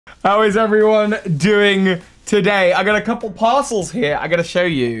How is everyone doing today? I got a couple parcels here. I gotta show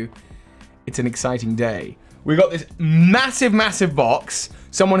you. It's an exciting day. We got this massive, massive box.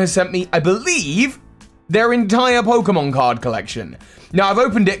 Someone has sent me, I believe, their entire Pokemon card collection. Now, I've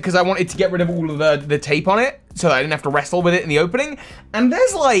opened it because I wanted to get rid of all of the tape on it so that I didn't have to wrestle with it in the opening. And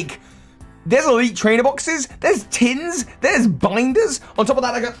there's elite trainer boxes, there's tins, there's binders. On top of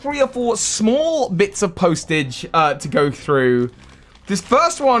that, I got 3 or 4 small bits of postage to go through. This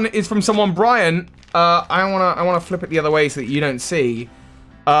first one is from someone, Brian. I wanna flip it the other way so that you don't see.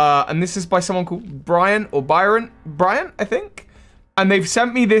 And this is by someone called Brian or Byron, I think. And they've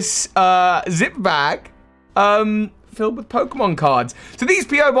sent me this zip bag filled with Pokemon cards. So these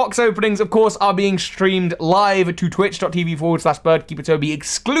PO box openings, of course, are being streamed live to twitch.tv/birdkeepertoby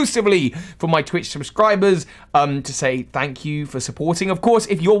exclusively for my Twitch subscribers to say thank you for supporting. Of course,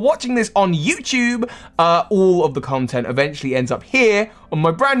 if you're watching this on YouTube, all of the content eventually ends up here on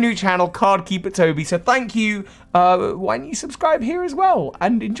my brand new channel, Card Keeper Toby. So thank you. Why don't you subscribe here as well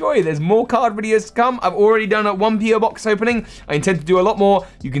and enjoy? There's more card videos to come. I've already done a 1 PO box opening. I intend to do a lot more.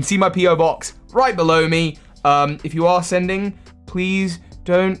 You can see my PO box right below me. If you are sending, please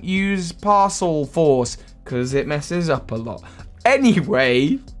don't use Parcel Force because it messes up a lot.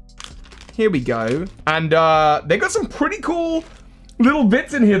 Anyway, here we go. And they got some pretty cool little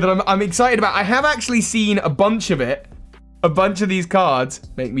bits in here that I'm excited about. I have actually seen a bunch of it. A bunch of these cards.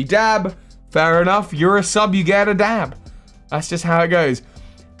 Make me dab. Fair enough. You're a sub, you get a dab. That's just how it goes.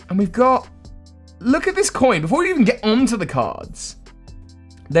 And we've got... Look at this coin. Before we even get onto the cards,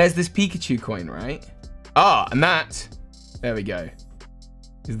 there's this Pikachu coin, right? Ah, and that, there we go,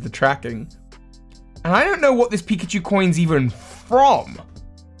 is the tracking. And I don't know what this Pikachu coin's even from,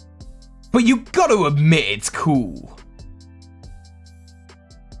 but you gotta admit it's cool.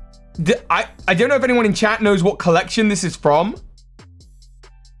 I don't know if anyone in chat knows what collection this is from,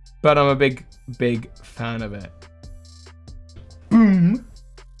 but I'm a big, big fan of it. Boom.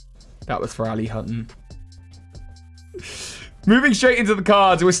 That was for Ali Hutton. Moving straight into the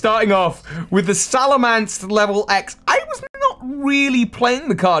cards, we're starting off with the Salamence Level X. I was not really playing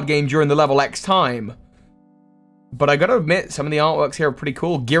the card game during the Level X time, but I gotta admit, some of the artworks here are pretty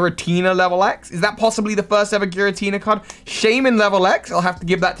cool. Giratina Level X. Is that possibly the first ever Giratina card? Shaman Level X. I'll have to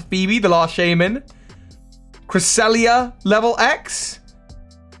give that to Phoebe, the last Shaman. Cresselia Level X.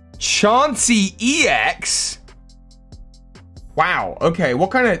 Chansey EX. Wow, okay, what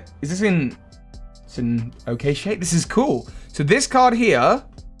kind of... Is this in... It's in okay shape? This is cool. So this card here,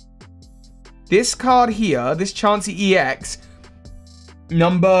 this Chansey EX,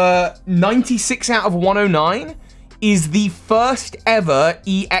 number 96 out of 109, is the first ever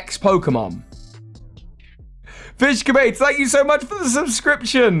EX Pokemon. Fish Cabates, thank you so much for the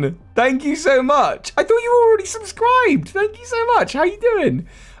subscription. Thank you so much. I thought you were already subscribed. Thank you so much. How you doing?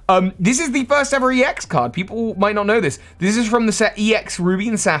 This is the first ever EX card. People might not know this. This is from the set EX Ruby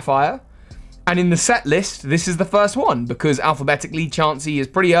and Sapphire. And in the set list, this is the first one because alphabetically, Chansey is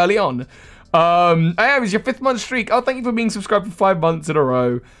pretty early on. Hey, it was your 5th month streak. Oh, thank you for being subscribed for 5 months in a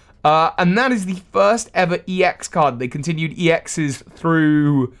row. And that is the first ever EX card. They continued EXs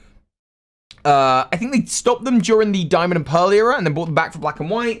through... I think they stopped them during the Diamond and Pearl era and then brought them back for Black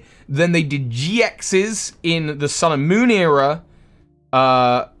and White. Then they did GXs in the Sun and Moon era.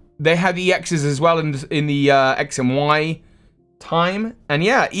 They had EXs as well in the X and Y time. And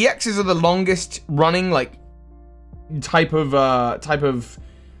yeah, EXs are the longest running like type of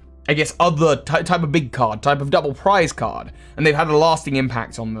I guess other type of big card, type of double prize card, and they've had a lasting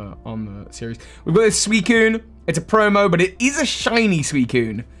impact on the series. We've got this Suicune. It's a promo, but it is a shiny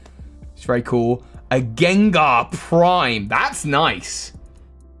Suicune. It's very cool. A Gengar Prime. That's nice.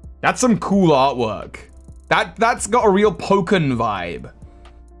 That's some cool artwork. That's got a real Pokken vibe.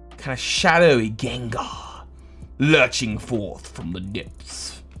 Kind of shadowy Gengar lurching forth from the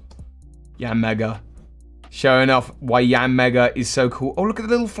depths. Yanmega. Showing off why Yanmega is so cool. Oh, look at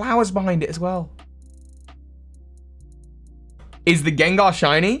the little flowers behind it as well. Is the Gengar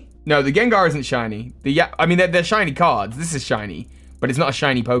shiny? No, the Gengar isn't shiny. I mean, they're shiny cards. This is shiny, but it's not a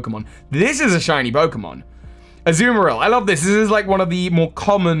shiny Pokemon. This is a shiny Pokemon. Azumarill. I love this. This is like one of the more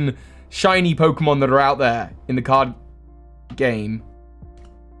common shiny Pokemon that are out there in the card game.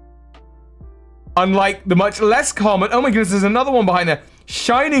 Unlike the much less common... Oh my goodness, there's another one behind there.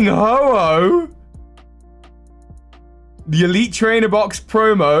 Shining Ho-Oh. The Elite Trainer Box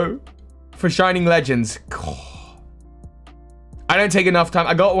promo for Shining Legends. I don't take enough time.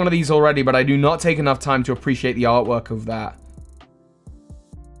 I got one of these already, but I do not take enough time to appreciate the artwork of that.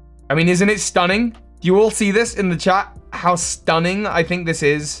 I mean, isn't it stunning? Do you all see this in the chat? How stunning I think this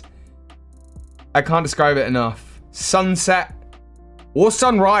is. I can't describe it enough. Sunset Or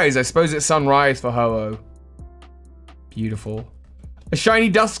Sunrise. I suppose it's Sunrise for Ho-Oh. Beautiful. A shiny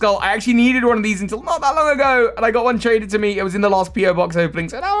Dust Skull. I actually needed one of these until not that long ago, and I got one traded to me. It was in the last P.O. Box opening,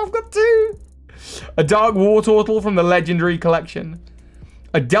 so now I've got two. A Dark War Turtle from the Legendary Collection.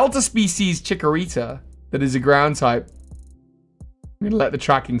 A Delta Species Chikorita that is a ground type. I'm going to let the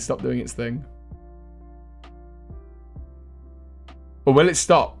tracking stop doing its thing. Or will it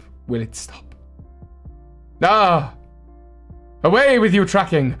stop? Will it stop? Ah! Away with you,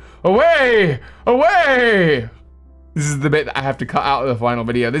 tracking! Away! Away! This is the bit that I have to cut out of the final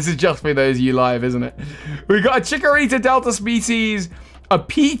video. This is just for those of you live, isn't it? We got a Chikorita Delta Species, a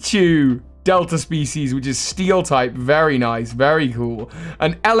Pichu Delta Species, which is Steel type. Very nice, very cool.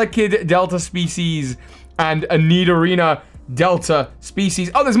 An Elekid Delta Species and a Nidorina Delta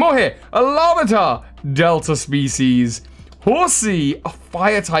Species. Oh, there's more here. A Larvitar Delta Species. Horsey, a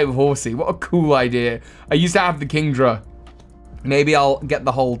Fire type Horsey. What a cool idea. I used to have the Kingdra. Maybe I'll get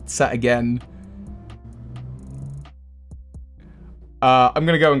the whole set again. I'm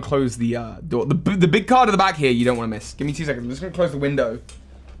going to go and close the door. The big card at the back here you don't want to miss. Give me 2 seconds. I'm just going to close the window.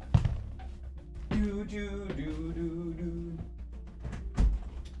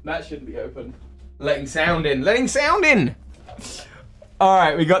 That shouldn't be open. Letting sound in. Letting sound in!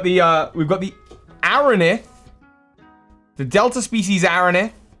 Alright, we've got the Aranith. The Delta Species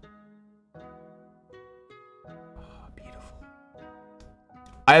Aranith.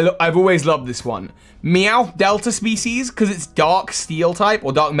 I've always loved this one. Meowth Delta Species, because it's Dark Steel type,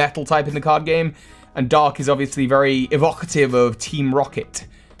 or Dark Metal type in the card game. And Dark is obviously very evocative of Team Rocket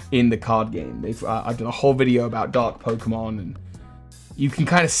in the card game. I've done a whole video about Dark Pokemon, and you can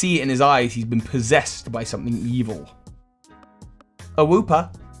kind of see it in his eyes. He's been possessed by something evil. A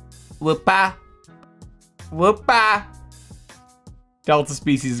Wooper. Woopa. Woopa. Delta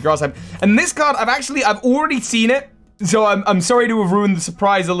Species is grass type. And this card, I've already seen it. So I'm sorry to have ruined the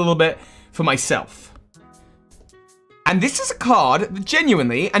surprise a little bit for myself. And this is a card that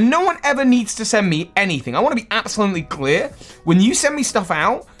genuinely, and no one ever needs to send me anything. I want to be absolutely clear. When you send me stuff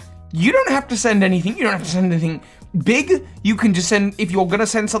out, you don't have to send anything. You don't have to send anything big. You can just send, if you're going to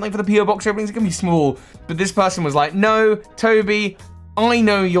send something for the P.O. Box openings, it can be small. But this person was like, no, Toby, I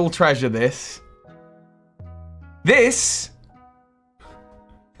know you'll treasure this. This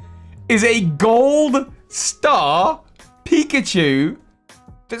is a gold star Pikachu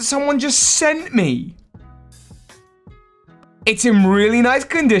that someone just sent me. It's in really nice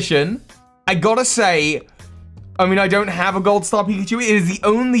condition. I gotta say, I mean, I don't have a gold star Pikachu. It is the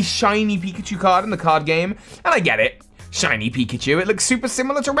only shiny Pikachu card in the card game. And I get it. Shiny Pikachu. It looks super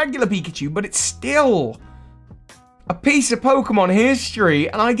similar to regular Pikachu, but it's still a piece of Pokemon history,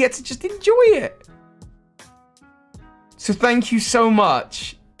 and I get to just enjoy it. So thank you so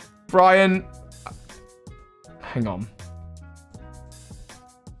much, Brian. Hang on.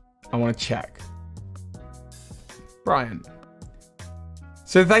 I want to check. Brian.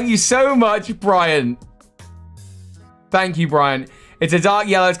 So thank you so much, Brian. Thank you, Brian. It's a dark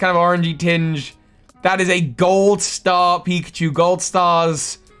yellow. It's kind of orangey tinge. That is a gold star Pikachu. Gold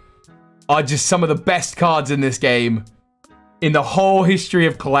stars are just some of the best cards in this game. In the whole history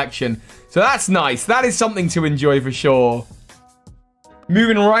of collection. So that's nice. That is something to enjoy for sure.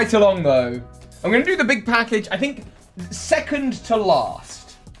 Moving right along, though. I'm going to do the big package. I think second to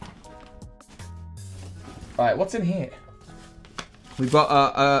last. All right, what's in here? We've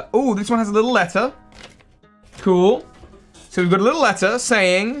got, oh, this one has a little letter. Cool. So we've got a little letter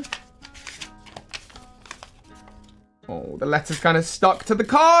saying... Oh, the letter's kind of stuck to the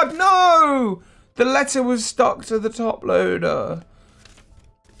card. No! The letter was stuck to the top loader.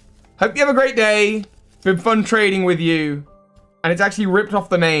 Hope you have a great day. Been fun trading with you. And it's actually ripped off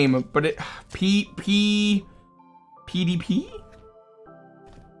the name, but it... PDP?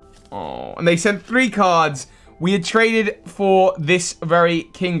 Oh, and they sent 3 cards. We had traded for this very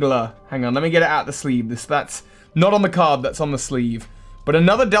Kingler. Hang on, let me get it out the sleeve. That's not on the card, that's on the sleeve. But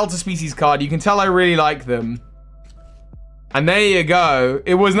another Delta Species card. You can tell I really like them. And there you go.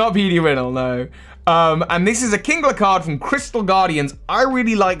 It was not PD Riddle, no. And this is a Kingler card from Crystal Guardians. I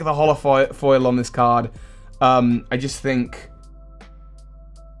really like the holofoil on this card. I just think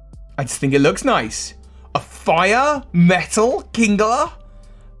it looks nice. A fire metal Kingler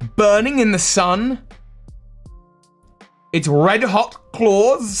burning in the sun. Its red hot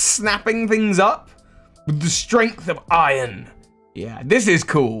claws snapping things up with the strength of iron. Yeah, this is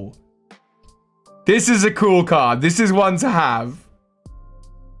cool. This is a cool card. This is one to have.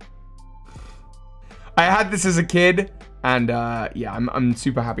 I had this as a kid. And yeah, I'm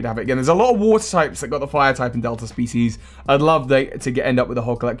super happy to have it again. There's a lot of water types that got the fire type and delta species. I'd love to end up with a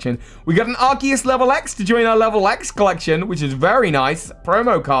whole collection. We got an Arceus level X to join our level X collection, which is very nice.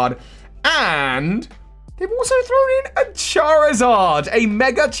 Promo card. And they've also thrown in a Charizard, a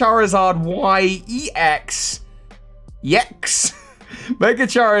Mega Charizard YEX. Yex. Mega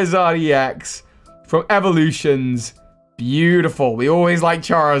Charizard EX from Evolutions. Beautiful. We always like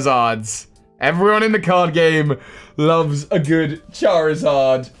Charizards. Everyone in the card game loves a good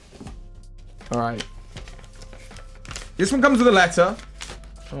Charizard. All right. This one comes with a letter.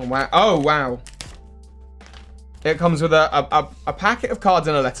 Oh, wow. Oh, wow. It comes with a packet of cards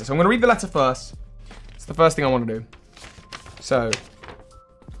and a letter. So I'm going to read the letter first. It's the first thing I want to do. So.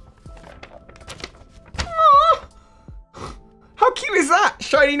 Aww. How cute is that?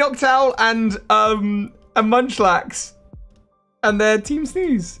 Shiny Noctowl and Munchlax. And their Team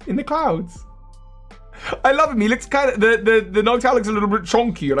Snooze in the clouds. I love him. He looks kind of... The Noctowl looks a little bit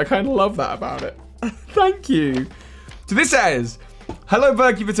chonky, and I kind of love that about it. Thank you. So this says... Hello,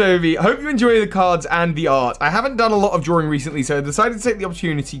 Berkey Vitobi. I hope you enjoy the cards and the art. I haven't done a lot of drawing recently, so I decided to take the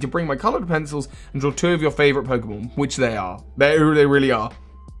opportunity to bring my colored pencils and draw 2 of your favorite Pokemon, which they are. They really are.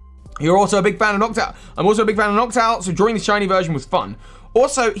 You're also a big fan of Noctowl. I'm also a big fan of Noctowl, so drawing the shiny version was fun.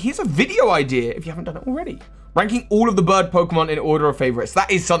 Also, here's a video idea if you haven't done it already. Ranking all of the bird Pokemon in order of favorites.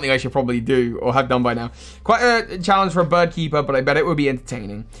 That is something I should probably do or have done by now. Quite a challenge for a bird keeper, but I bet it would be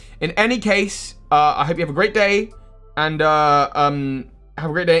entertaining. In any case, I hope you have a great day and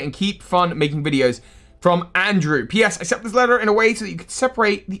keep fun making videos. From Andrew. P.S. I set this letter in a way so that you could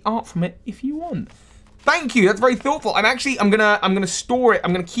separate the art from it if you want. Thank you. That's very thoughtful. I'm gonna store it.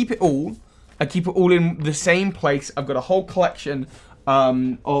 I'm gonna keep it all. I keep it all in the same place. I've got a whole collection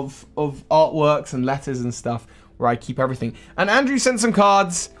of artworks and letters and stuff where I keep everything. And Andrew sent some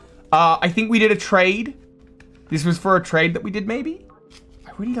cards. I think we did a trade. This was for a trade that we did, maybe.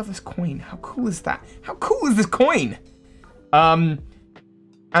 I really love this coin. How cool is that? How cool is this coin?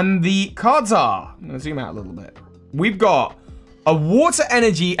 And the cards are... I'm gonna zoom out a little bit. We've got a water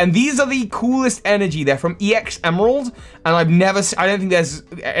energy, and these are the coolest energy. They're from EX Emerald, and I don't think there's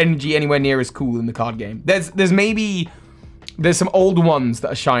energy anywhere near as cool in the card game. There's some old ones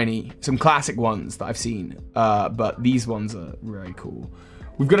that are shiny, some classic ones that I've seen, but these ones are very cool.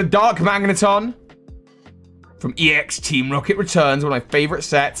 We've got a Dark Magneton from EX Team Rocket Returns, one of my favorite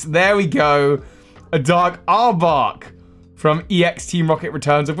sets. There we go. A Dark Arbok from EX Team Rocket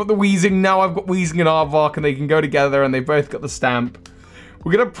Returns. I've got the Weezing now. I've got Weezing and Arbok, and they can go together, and they both got the stamp.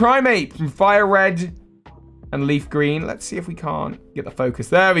 We've got a Primate from Fire Red and Leaf Green. Let's see if we can't get the focus.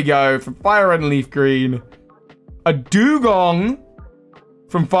 There we go, from Fire Red and Leaf Green. A Dugong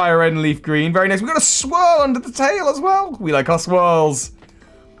from Fire Red and Leaf Green. Very nice. We've got a Swirl under the tail as well. We like our swirls.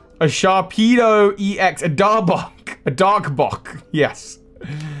 A Sharpedo EX. A Darkbok. A Darkbok. Yes.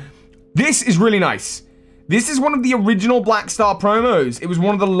 This is really nice. This is one of the original Black Star promos. It was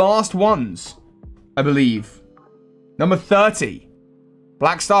one of the last ones, I believe. Number 30.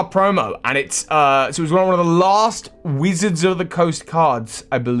 Black Star promo. And it's, so it was one of the last Wizards of the Coast cards,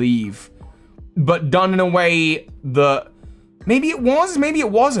 I believe. But done in a way that maybe it was, maybe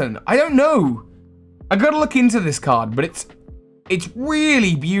it wasn't. I don't know. I gotta look into this card, but it's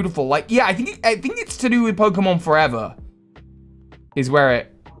really beautiful. Like, yeah, I think it's to do with Pokemon Forever. Is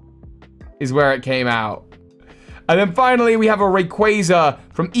where it came out. And then finally we have a Rayquaza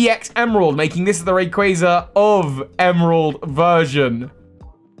from EX Emerald, making this the Rayquaza of Emerald version.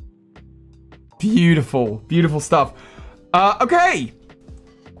 Beautiful, beautiful stuff. Okay.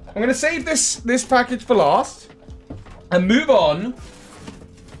 I'm gonna save this package for last and move on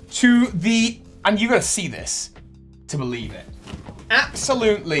to the, and you gotta see this to believe it.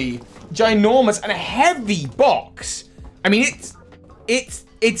 Absolutely ginormous and a heavy box. I mean,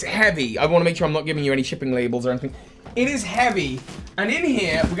 it's heavy. I want to make sure I'm not giving you any shipping labels or anything. It is heavy, and in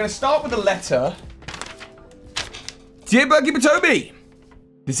here we're gonna start with a letter. Dear Berkey Batobi,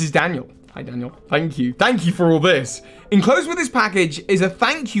 this is Daniel. Hi, Daniel. Thank you. Thank you for all this. Enclosed with this package is a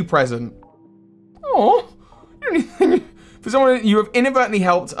thank you present. Oh, for someone you have inadvertently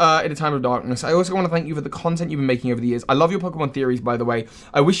helped in a time of darkness. I also want to thank you for the content you've been making over the years. I love your Pokemon theories, by the way.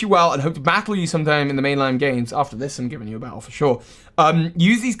 I wish you well and hope to battle you sometime in the mainline games. After this, I'm giving you a battle for sure.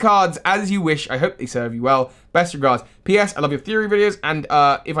 Use these cards as you wish. I hope they serve you well. Best regards. P.S. I love your theory videos, and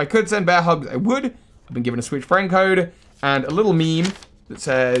if I could send bear hugs, I would. I've been given a Switch friend code and a little meme that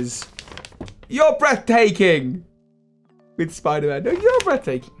says, "You're breathtaking." With Spider-Man. No, you're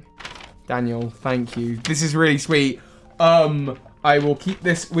breathtaking. Daniel, thank you. This is really sweet. I will keep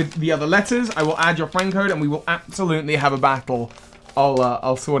this with the other letters. I will add your friend code, and we will absolutely have a battle.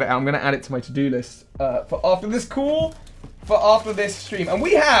 I'll sort it out. I'm gonna add it to my to-do list for after this call. for after this stream. And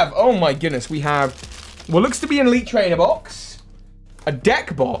we have, oh my goodness, we have what looks to be an Elite Trainer box, a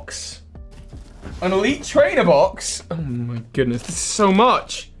deck box, an Elite Trainer box. Oh my goodness, this is so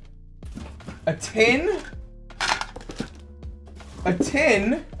much. A tin.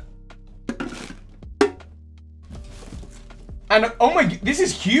 And oh my, this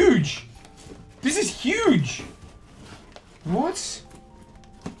is huge. This is huge. What?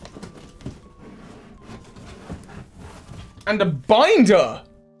 And a binder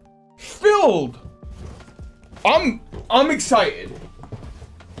filled. I'm excited.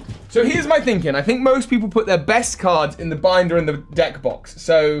 So here's my thinking. I think most people put their best cards in the binder and the deck box.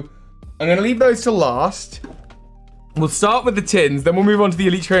 So I'm gonna leave those to last. We'll start with the tins, then we'll move on to the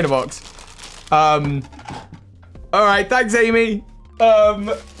Elite Trainer box. All right, thanks, Amy.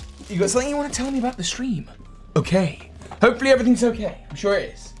 You got something you want to tell me about the stream? Okay. Hopefully everything's okay. I'm sure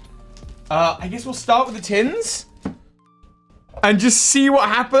it is. I guess we'll start with the tins and just see what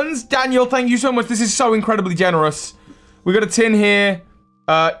happens. Daniel, thank you so much. This is so incredibly generous. We got a tin here.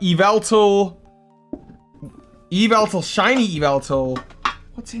 Eveltal, shiny Eveltal.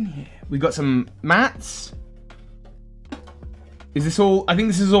 What's in here? We got some mats. Is this all? I think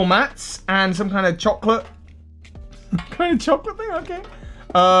this is all mats and some kind of chocolate. Kind of chocolate thing, okay.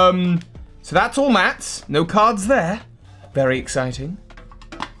 So that's all mats. No cards there. Very exciting.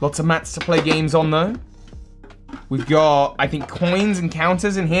 Lots of mats to play games on though. We've got, I think, coins and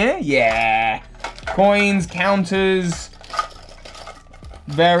counters in here. Yeah. Coins, counters.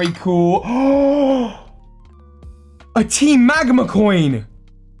 Very cool. Oh, a Team Magma coin.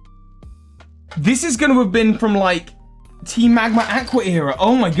 This is going to have been from like Team Magma Aqua era.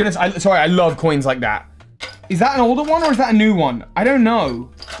 Oh my goodness. Sorry, I love coins like that. Is that an older one or is that a new one? I don't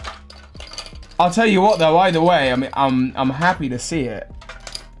know. I'll tell you what though, either way, I mean, I'm happy to see it.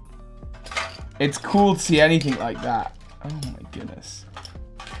 It's cool to see anything like that. Oh my goodness.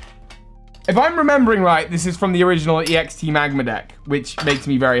 If I'm remembering right, this is from the original EXT Magma deck, which makes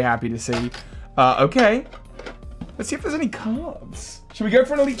me very happy to see. Okay. Let's see if there's any cards. Should we go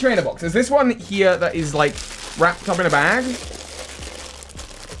for an Elite Trainer box? Is this one here that is like wrapped up in a bag?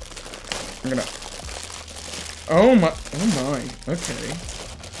 I'm gonna... Oh my, okay.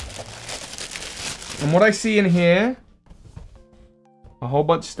 And what I see in here, a whole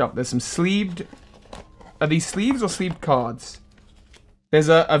bunch of stuff. There's some sleeved, are these sleeves or sleeved cards? There's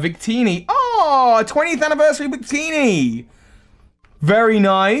a Victini. Oh, a 20th anniversary Victini. Very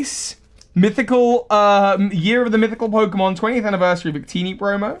nice. Mythical, year of the mythical Pokemon, 20th anniversary Victini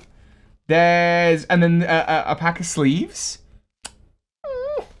promo. There's, and then a pack of sleeves.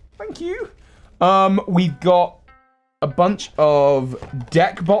 Oh, thank you. We've got a bunch of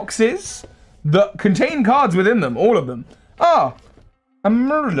deck boxes that contain cards within them, all of them. Ah, a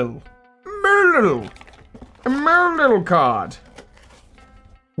Myrtle card.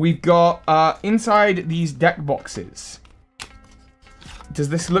 We've got, inside these deck boxes. Does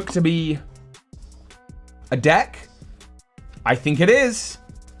this look to be a deck? I think it is.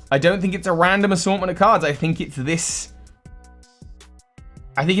 I don't think it's a random assortment of cards. I think it's this.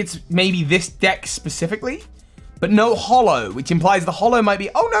 I think it's maybe this deck specifically, but no holo, which implies the holo might be,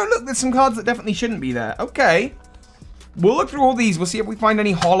 oh no, look, there's some cards that definitely shouldn't be there. Okay. We'll look through all these. We'll see if we find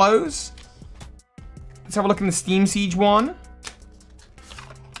any holos. Let's have a look in the Steam Siege one.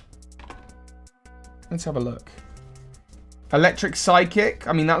 Let's have a look. Electric Psychic.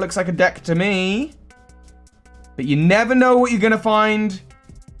 I mean, that looks like a deck to me. But you never know what you're going to find.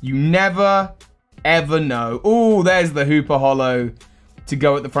 You never, ever know. Oh, there's the Hooper holo to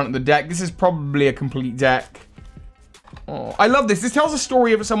go at the front of the deck. This is probably a complete deck. Oh, I love this. This tells a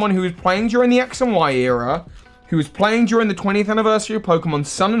story of someone who was playing during the X and Y era, who was playing during the 20th anniversary of Pokemon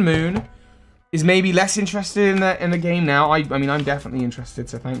Sun and Moon, is maybe less interested in the game now. I mean, I'm definitely interested,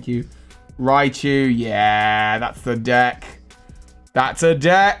 so thank you. Raichu, yeah, that's the deck. That's a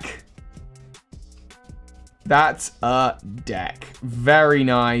deck. That's a deck. Very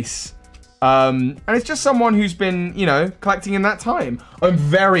nice. And it's just someone who's been, you know, collecting in that time. I'm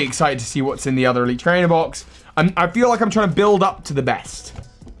very excited to see what's in the other Elite Trainer box. I feel like I'm trying to build up to the best.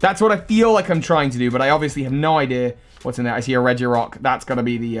 That's what I feel like I'm trying to do, but I obviously have no idea what's in there. I see a Regirock. That's got to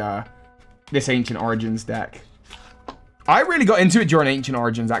be the this Ancient Origins deck. I really got into it during Ancient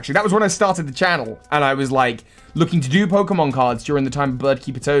Origins, actually. That was when I started the channel, and I was, like, looking to do Pokemon cards during the time of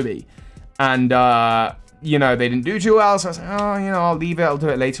Birdkeeper Toby. And, you know, they didn't do too well, so I was like, oh, you know, I'll leave it, I'll do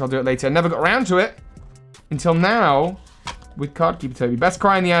it later. I never got around to it until now with Cardkeeper Toby. Best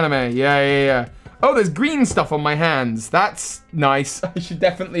cry in the anime. Yeah. Oh, there's green stuff on my hands. That's nice. I should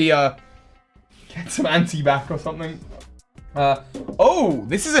definitely, get some anti-back or something. Oh,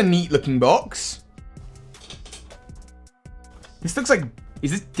 this is a neat looking box. This looks like...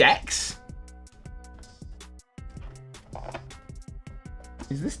 Is this Dex?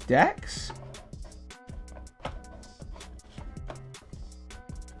 Is this Dex?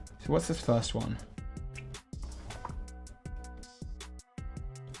 So what's this first one?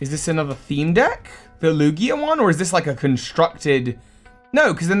 Is this another theme deck? The Lugia one? Or is this like a constructed...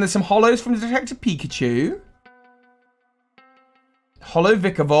 No, because then there's some holos from Detective Pikachu. Holo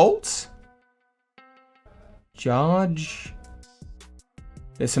Vikavolt. Judge.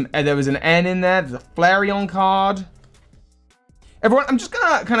 There's some... There was an N in there. There's a Flareon card. Everyone, I'm just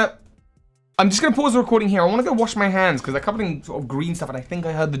gonna pause the recording here. I want to go wash my hands because they're covered in sort of green stuff and I think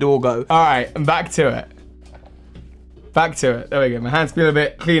I heard the door go. All right, I'm back to it. Back to it. There we go. My hands feel a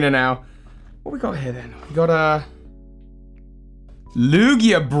bit cleaner now. What we got here then? We got a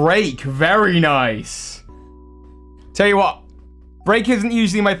Lugia Break. Very nice. Tell you what, Break isn't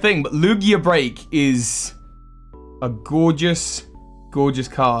usually my thing, but Lugia Break is a gorgeous, gorgeous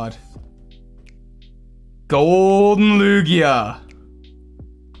card. Golden Lugia.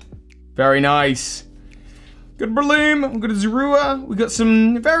 Very nice. Good Breloom. We've got a Zorua. We got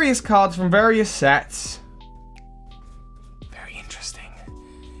some various cards from various sets.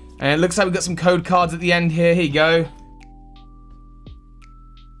 And it looks like we've got some code cards at the end here. Here you go.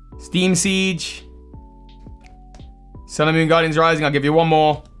 Steam Siege. Sun and Moon Guardians Rising. I'll give you one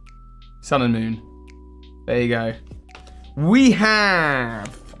more. Sun and Moon. There you go. We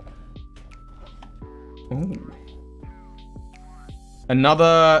have... Ooh.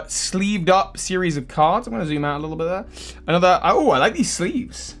 Another sleeved up series of cards. I'm going to zoom out a little bit there. Another... Oh, I like these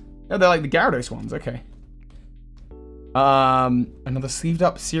sleeves. Oh, they're like the Gyarados ones. Okay. Another sleeved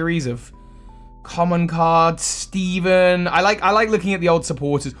up series of common cards. Steven. I like looking at the old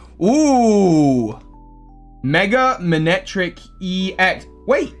supporters. Ooh. Mega Manectric EX.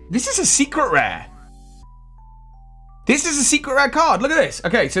 Wait, this is a secret rare. This is a secret rare card. Look at this.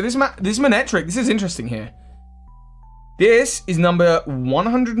 Okay, so this Manectric, this is interesting here. This is number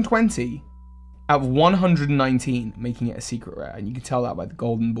 120 out of 119, making it a secret rare. And you can tell that by the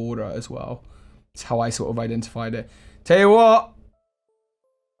golden border as well. That's how I sort of identified it. Tell you what,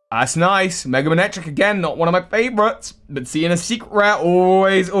 that's nice. Mega Manectric again, not one of my favorites, but seeing a secret rare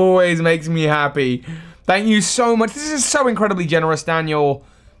always makes me happy. Thank you so much. This is so incredibly generous, Daniel.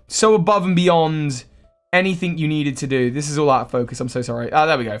 So above and beyond anything you needed to do. This is all out of focus. I'm so sorry. Ah,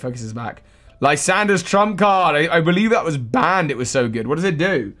 there we go. Focus is back. Lysander's trump card. I believe that was banned. It was so good. What does it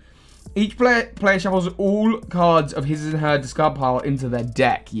do? Each player shuffles all cards of his and her discard pile into their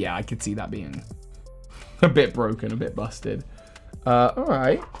deck. Yeah, I could see that being a bit broken, a bit busted.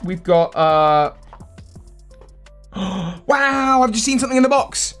 Alright. We've got, wow! I've just seen something in the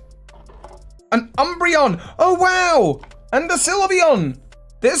box! An Umbreon! Oh, wow! And a Sylveon!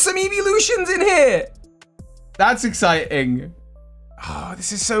 There's some evolutions in here! That's exciting. Oh,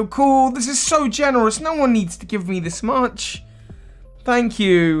 this is so cool. This is so generous. No one needs to give me this much. Thank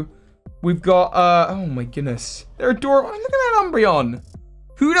you. We've got, oh my goodness. They're adorable. Look at that Umbreon.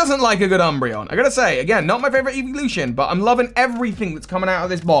 Who doesn't like a good Umbreon? I gotta say, again, not my favorite evolution, but I'm loving everything that's coming out of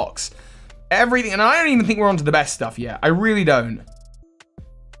this box. Everything, and I don't even think we're onto the best stuff yet. I really don't.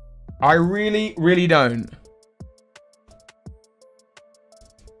 I really don't.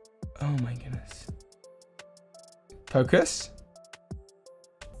 Oh my goodness. Focus.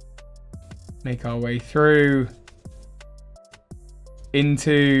 Make our way through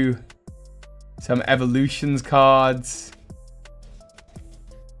into some evolutions cards.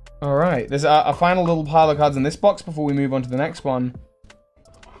 All right, there's a final little pile of cards in this box before we move on to the next one.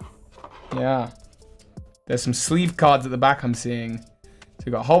 Yeah. There's some sleeve cards at the back I'm seeing. So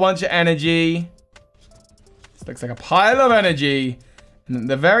we've got a whole bunch of energy. This looks like a pile of energy. And at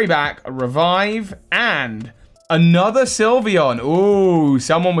the very back, a revive and another Sylveon. Ooh,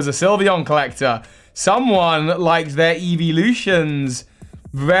 someone was a Sylveon collector. Someone liked their evolutions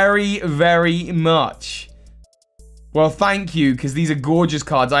very much. Well, thank you, because these are gorgeous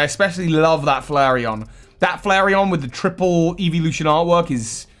cards. I especially love that Flareon. That Flareon with the triple evolution artwork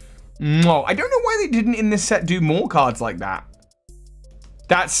is... Mwah. I don't know why they didn't in this set do more cards like that.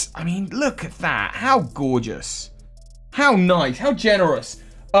 That's... I mean, look at that. How gorgeous. How nice. How generous.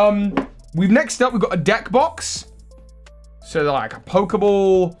 Next up, we've got a deck box. So, like, a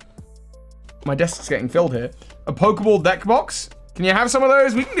Pokeball... My desk's getting filled here. A Pokeball deck box. Can you have some of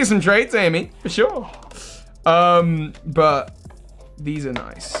those? We can do some trades, Amy. For sure. But these are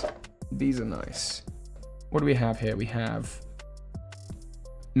nice. These are nice. What do we have here? We have...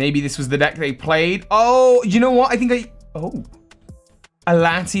 Maybe this was the deck they played. Oh, you know what? I think I... Oh. A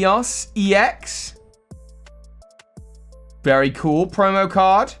Latios EX. Very cool. Promo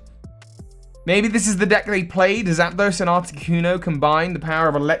card. Maybe this is the deck they played. Zapdos and Articuno combined the power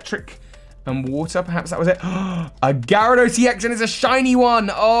of electric and water. Perhaps that was it. A Gyarados EX, and it's a shiny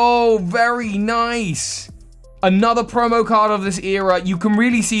one. Oh, very nice. Another promo card of this era. You can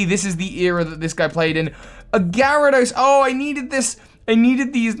really see this is the era that this guy played in. A Gyarados. Oh, I needed this. I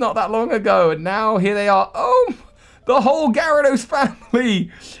needed these not that long ago, and now here they are. Oh, the whole Gyarados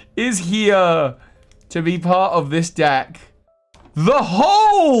family is here to be part of this deck. The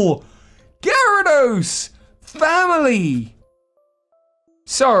whole Gyarados family.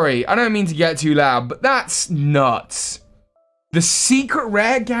 Sorry, I don't mean to get too loud, but that's nuts. The secret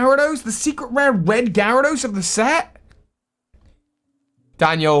rare Gyarados? The secret rare red Gyarados of the set?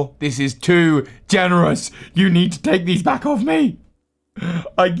 Daniel, this is too generous. You need to take these back off me.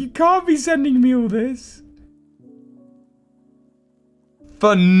 You can't be sending me all this.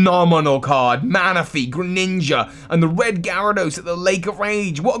 Phenomenal card. Manaphy, Greninja, and the red Gyarados at the Lake of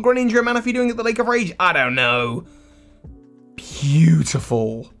Rage. What are Greninja and Manaphy doing at the Lake of Rage? I don't know.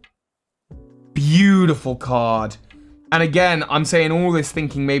 Beautiful. Beautiful card. And again, I'm saying all this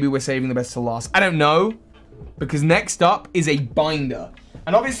thinking maybe we're saving the best to last. I don't know. Because next up is a binder.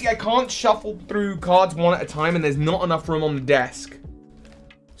 And obviously I can't shuffle through cards one at a time and there's not enough room on the desk.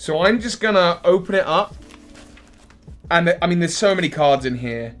 So I'm just gonna open it up. And I mean, there's so many cards in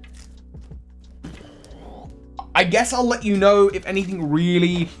here. I guess I'll let you know if anything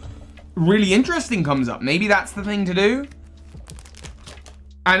really, really interesting comes up. Maybe that's the thing to do.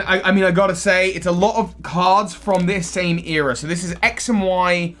 And I mean, I gotta say, it's a lot of cards from this same era. So this is X and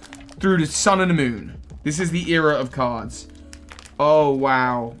Y through to Sun and the Moon. This is the era of cards. Oh,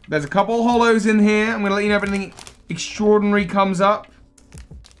 wow. There's a couple holos in here. I'm gonna let you know if anything extraordinary comes up.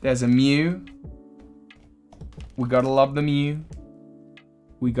 There's a Mew. We gotta love the Mew.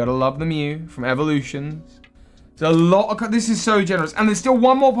 We gotta love the Mew from Evolutions. There's a lot of... This is so generous. And there's still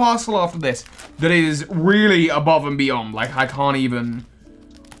one more parcel after this that is really above and beyond. Like, I can't even...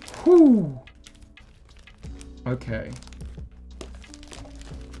 Whew. Okay.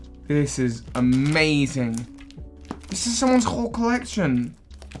 This is amazing. This is someone's whole collection.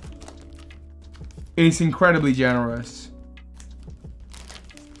 It's incredibly generous.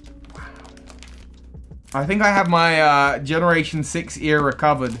 Wow. I think I have my Generation 6 era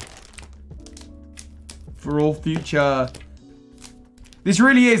covered. For all future... This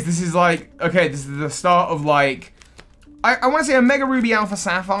really is. This is like... Okay, this is the start of like... I want to say a Mega Ruby Alpha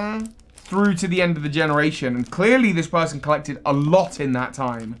Sapphire through to the end of the generation. And clearly this person collected a lot in that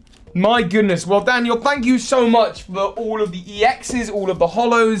time. My goodness. Well, Daniel, thank you so much for all of the EXs, all of the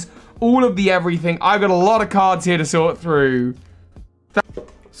holos, all of the everything. I've got a lot of cards here to sort through.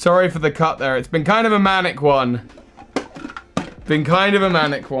 Sorry for the cut there. It's been kind of a manic one. Been kind of a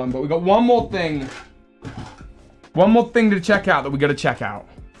manic one. But we got one more thing. One more thing to check out that we got to check out.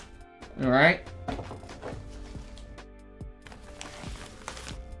 All right.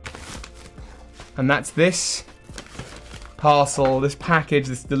 And that's this parcel, this package,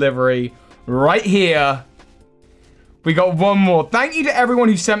 this delivery right here. We got one more. Thank you to everyone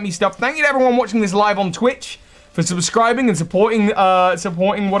who sent me stuff. Thank you to everyone watching this live on Twitch for subscribing and supporting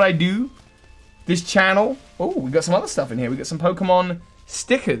what I do. This channel. Oh, we got some other stuff in here. We got some Pokemon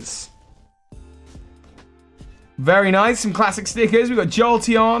stickers. Very nice. Some classic stickers. We got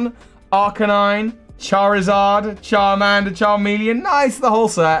Jolteon, Arcanine, Charizard, Charmander, Charmeleon. Nice, the whole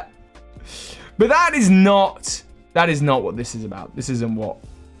set. But that is not what this is about. This isn't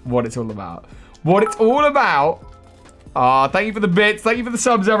what it's all about. What it's all about... thank you for the bits. Thank you for the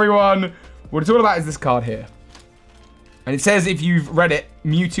subs, everyone. What it's all about is this card here. And it says, if you've read it,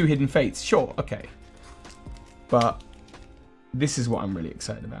 Mewtwo Hidden Fates. Sure, okay. But this is what I'm really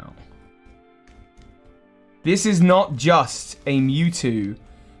excited about. This is not just a Mewtwo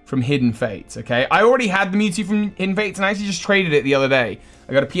from Hidden Fates, okay? I already had the Mewtwo from Hidden Fates, and I actually just traded it the other day.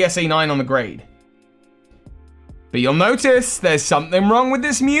 I got a PSA 9 on the grade. But you'll notice there's something wrong with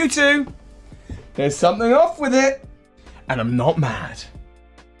this Mewtwo. There's something off with it. And I'm not mad.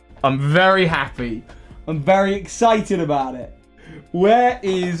 I'm very happy. I'm very excited about it.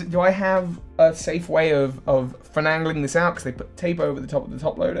 Do I have a safe way of finagling this out? Because they put tape over the top of the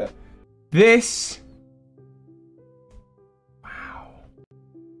top loader. This, wow,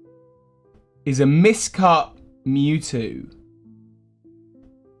 is a miscut Mewtwo.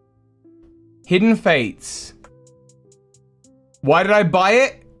 Hidden Fates. Why did I buy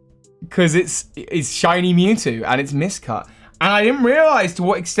it? Because it's shiny Mewtwo and it's miscut. And I didn't realize to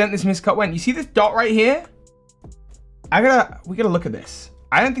what extent this miscut went. You see this dot right here? We gotta look at this.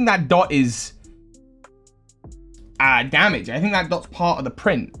 I don't think that dot is damage. I think that dot's part of the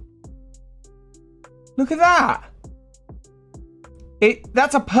print. Look at that.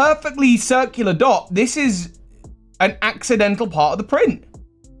 That's a perfectly circular dot. This is an accidental part of the print.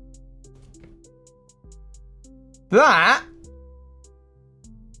 That,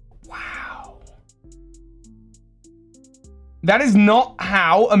 wow. That is not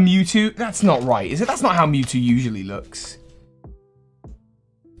how a Mewtwo, that's not right, is it? That's not how Mewtwo usually looks.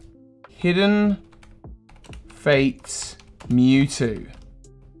 Hidden Fates Mewtwo.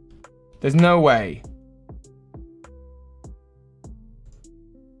 There's no way.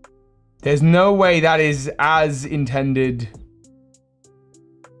 There's no way that is as intended.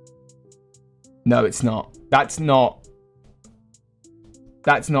 No, it's not. That's not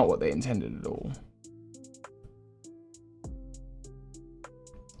what they intended at all.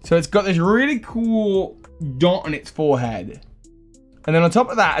 So it's got this really cool dot on its forehead. And then on top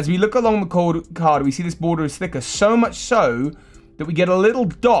of that, as we look along the card, we see this border is thicker. So much so that we get a little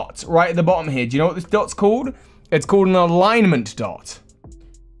dot right at the bottom here. Do you know what this dot's called? It's called an alignment dot,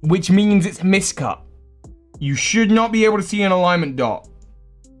 which means it's miscut. You should not be able to see an alignment dot.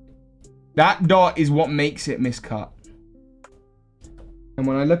 That dot is what makes it miscut. And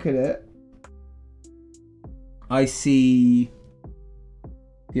when I look at it, I see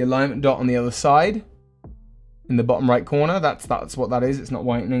the alignment dot on the other side in the bottom right corner. That's what that is. It's not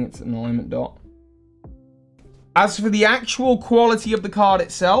whitening, it's an alignment dot. As for the actual quality of the card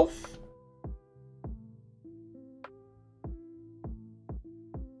itself,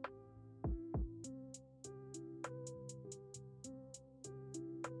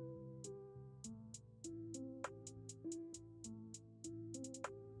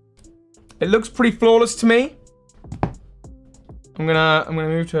 it looks pretty flawless to me. I'm gonna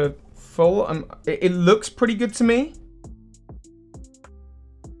move to full. It looks pretty good to me.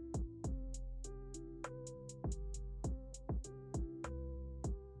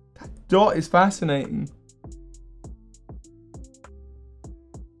 That dot is fascinating.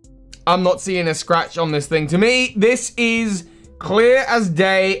 I'm not seeing a scratch on this thing. To me, this is clear as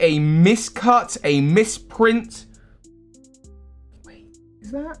day, a miscut, a misprint. Wait, is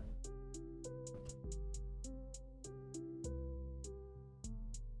that?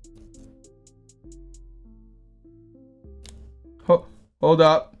 Hold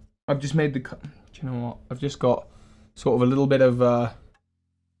up. I've just made the cut. Do you know what? I've just got sort of a little bit of a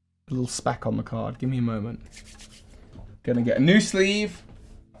little speck on the card. Give me a moment. Gonna get a new sleeve.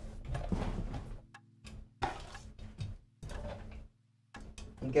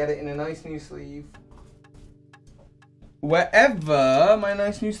 And get it in a nice new sleeve. Wherever my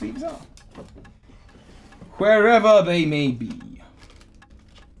nice new sleeves are. Wherever they may be.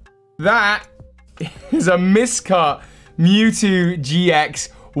 That is a miscut Mewtwo GX,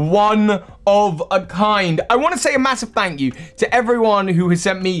 one of a kind. I want to say a massive thank you to everyone who has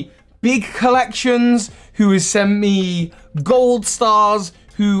sent me big collections, who has sent me gold stars,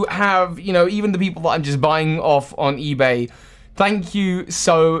 who have, you know, even the people that I'm just buying off on eBay. Thank you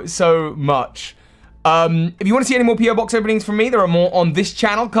so much. If you want to see any more PO Box openings from me, there are more on this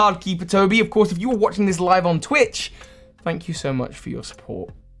channel, Card Keeper Toby. Of course, if you were watching this live on Twitch, thank you so much for your support.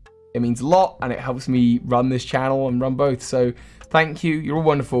 It means a lot, and it helps me run this channel and run both. So thank you. You're all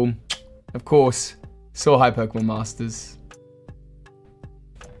wonderful. Of course, so hi, Pokemon Masters.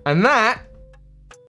 And that